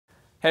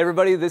Hey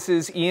everybody, this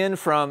is Ian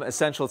from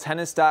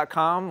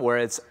EssentialTennis.com, where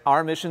it's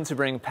our mission to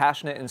bring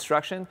passionate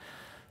instruction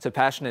to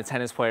passionate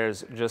tennis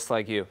players just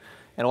like you.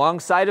 And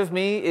alongside of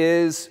me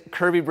is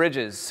Kirby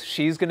Bridges.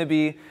 She's going to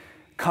be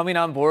coming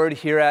on board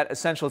here at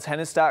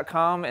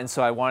EssentialTennis.com, and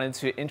so I wanted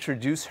to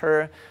introduce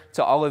her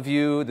to all of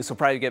you. This will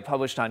probably get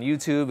published on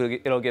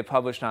YouTube, it'll get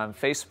published on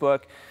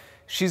Facebook.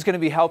 She's going to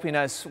be helping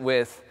us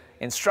with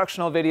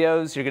instructional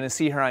videos. You're going to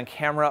see her on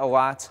camera a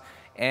lot,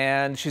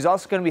 and she's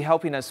also going to be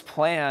helping us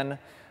plan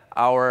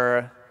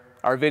our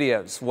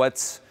videos,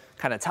 what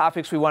kind of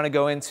topics we want to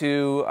go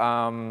into,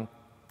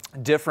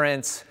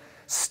 different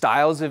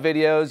styles of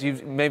videos.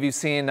 You've maybe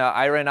seen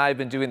Ira and I have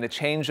been doing the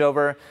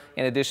changeover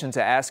in addition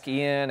to Ask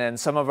Ian and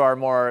some of our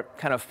more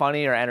kind of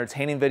funny or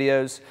entertaining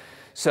videos.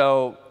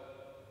 So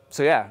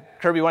yeah,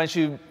 Kirby, why don't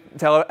you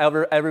tell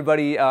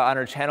everybody on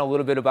our channel a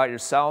little bit about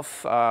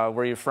yourself,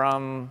 where you're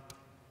from,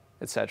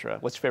 etc.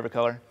 What's your favorite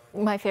color?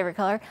 My favorite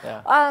color?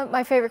 Yeah.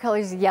 My favorite color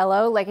is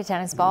yellow, like a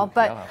tennis ball. Ooh,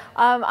 but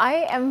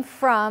I am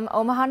from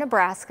Omaha,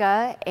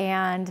 Nebraska,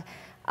 and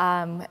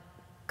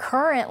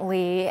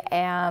currently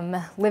am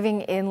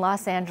living in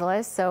Los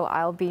Angeles. So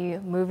I'll be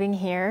moving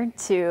here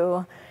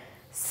to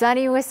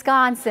sunny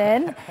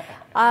Wisconsin.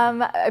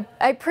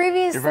 I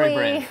previously, You're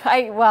very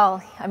brave.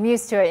 well, I'm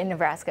used to it in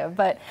Nebraska,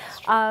 but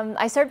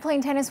I started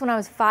playing tennis when I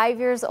was 5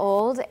 years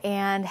old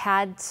and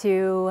had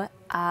to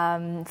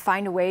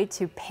find a way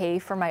to pay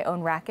for my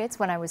own rackets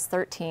when I was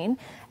 13.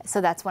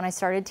 So that's when I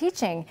started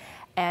teaching.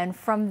 And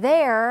from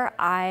there,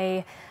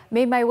 I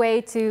made my way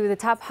to the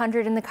top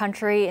 100 in the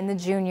country in the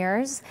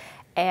juniors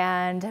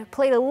and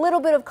played a little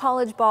bit of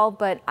college ball,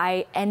 but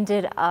I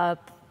ended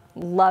up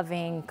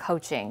loving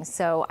coaching.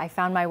 So I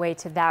found my way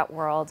to that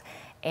world,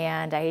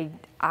 and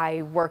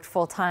I worked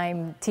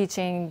full-time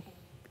teaching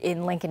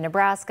in Lincoln,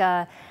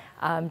 Nebraska,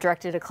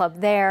 directed a club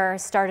there,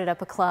 started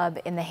up a club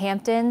in the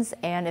Hamptons,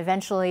 and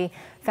eventually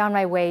found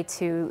my way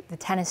to the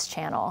Tennis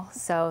Channel.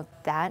 So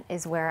that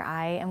is where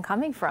I am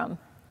coming from.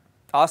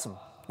 Awesome.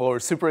 Well, we're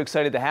super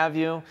excited to have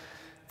you.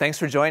 Thanks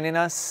for joining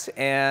us.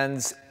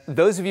 And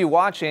those of you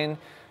watching,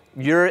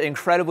 you're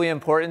incredibly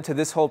important to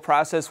this whole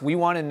process. We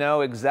want to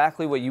know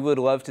exactly what you would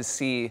love to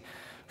see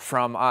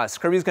from us.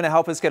 Kirby's going to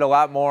help us get a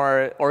lot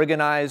more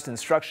organized and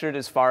structured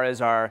as far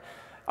as our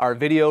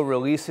video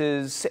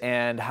releases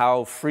and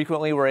how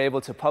frequently we're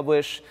able to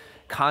publish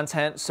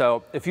content.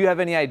 So if you have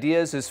any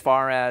ideas as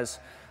far as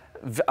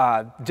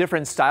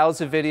different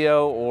styles of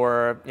video,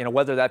 or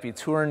whether that be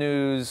tour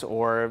news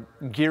or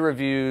gear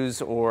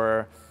reviews,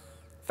 or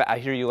I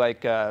hear you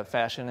like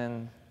fashion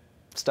and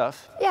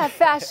stuff. Yeah,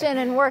 fashion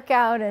and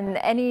workout and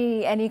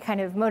any kind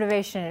of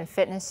motivation and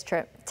fitness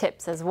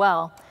tips as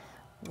well.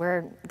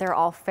 They're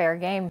all fair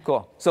game.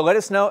 Cool. So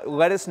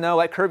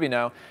let Kirby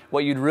know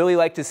what you'd really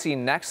like to see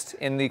next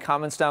in the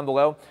comments down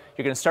below.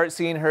 You're going to start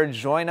seeing her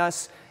join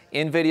us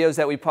in videos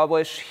that we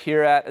publish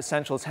here at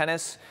Essential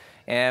Tennis,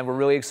 and we're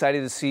really excited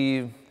to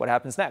see what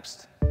happens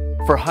next.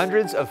 For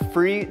hundreds of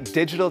free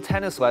digital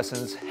tennis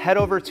lessons, head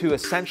over to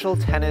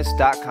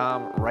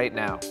EssentialTennis.com right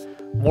now.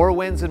 More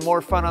wins and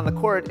more fun on the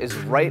court is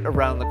right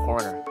around the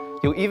corner.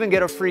 You'll even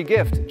get a free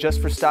gift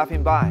just for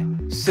stopping by.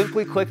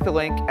 Simply click the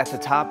link at the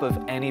top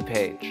of any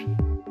page.